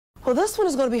Well, this one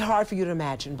is going to be hard for you to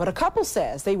imagine, but a couple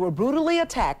says they were brutally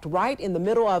attacked right in the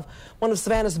middle of one of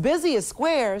Savannah's busiest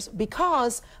squares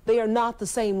because they are not the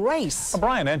same race.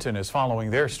 Brian Enton is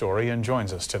following their story and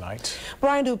joins us tonight.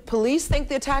 Brian, do police think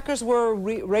the attackers were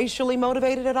racially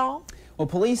motivated at all? Well,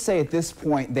 police say at this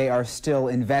point they are still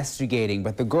investigating,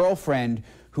 but the girlfriend,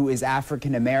 who is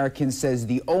African American, says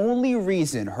the only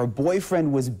reason her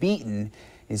boyfriend was beaten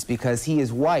is because he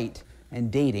is white and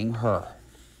dating her.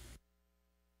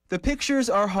 The pictures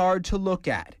are hard to look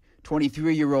at.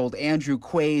 23-year-old Andrew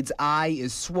Quade's eye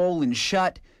is swollen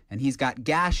shut, and he's got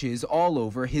gashes all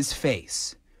over his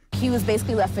face. He was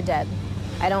basically left for dead.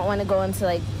 I don't want to go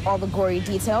into all the gory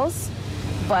details,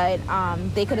 but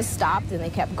they could have stopped and they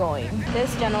kept going.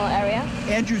 This general area.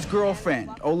 Andrew's girlfriend,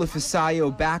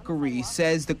 Olufisayo Bakre,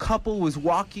 says the couple was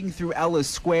walking through Ellis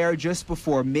Square just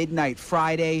before midnight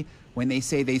Friday when they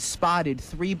say they spotted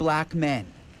 3 black men.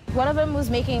 One of them was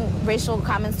making racial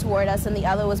comments toward us, and the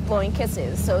other was blowing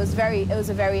kisses. So it was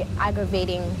a very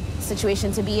aggravating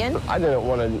situation to be in. I didn't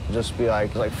want to just be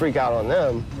like freak out on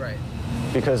them, right?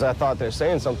 Because I thought they're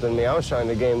saying something to me. I was trying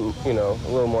to gain, a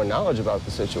little more knowledge about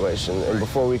the situation, and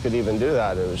before we could even do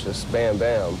that, it was just bam,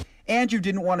 bam. Andrew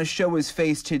didn't want to show his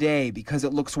face today because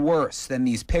it looks worse than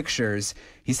these pictures.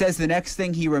 He says the next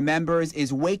thing he remembers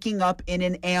is waking up in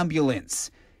an ambulance.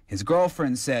 His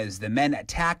girlfriend says the men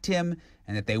attacked him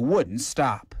and that they wouldn't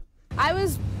stop. I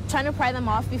was trying to pry them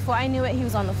off. Before I knew it, he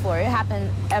was on the floor. It happened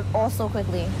all so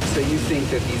quickly. So you think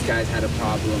that these guys had a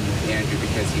problem with Andrew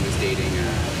because he was dating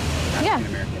African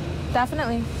American? Yeah,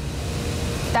 definitely.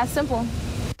 That's simple.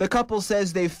 The couple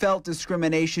says they've felt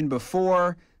discrimination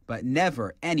before, but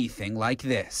never anything like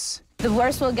this. The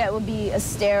worst we'll get would be a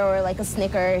stare or a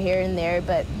snicker here and there,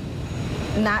 but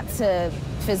it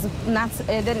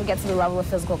didn't get to the level of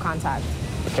physical contact.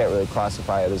 I can't really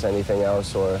classify it as anything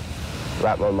else or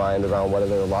wrap my mind around what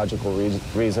other logical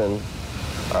reason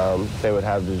they would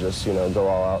have to just, go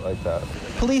all out like that.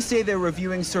 Police say they're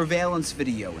reviewing surveillance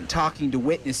video and talking to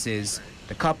witnesses.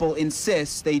 The couple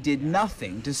insists they did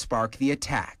nothing to spark the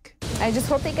attack. I just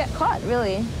hope they get caught,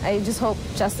 really. I just hope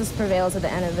justice prevails at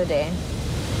the end of the day.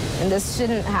 And this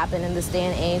shouldn't happen in this day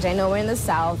and age. I know we're in the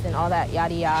South and all that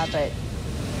yada yada, but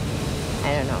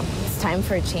I don't know. It's time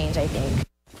for a change, I think.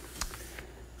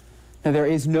 Now, there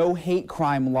is no hate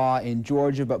crime law in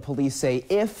Georgia, but police say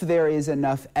if there is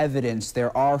enough evidence,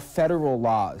 there are federal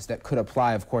laws that could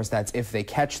apply. Of course, that's if they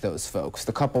catch those folks.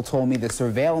 The couple told me the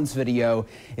surveillance video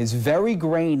is very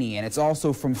grainy, and it's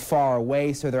also from far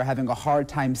away, so they're having a hard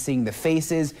time seeing the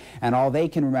faces. And all they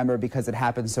can remember, because it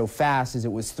happened so fast, is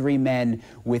it was 3 men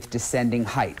with descending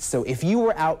heights. So if you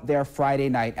were out there Friday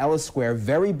night, Ellis Square,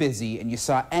 very busy, and you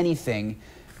saw anything,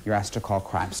 you're asked to call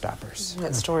Crime Stoppers.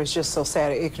 That story is just so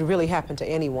sad. It could really happen to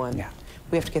anyone. Yeah.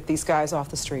 We have to get these guys off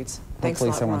the streets. Thanks a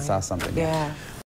lot, Hopefully someone Brian. saw something. Yeah.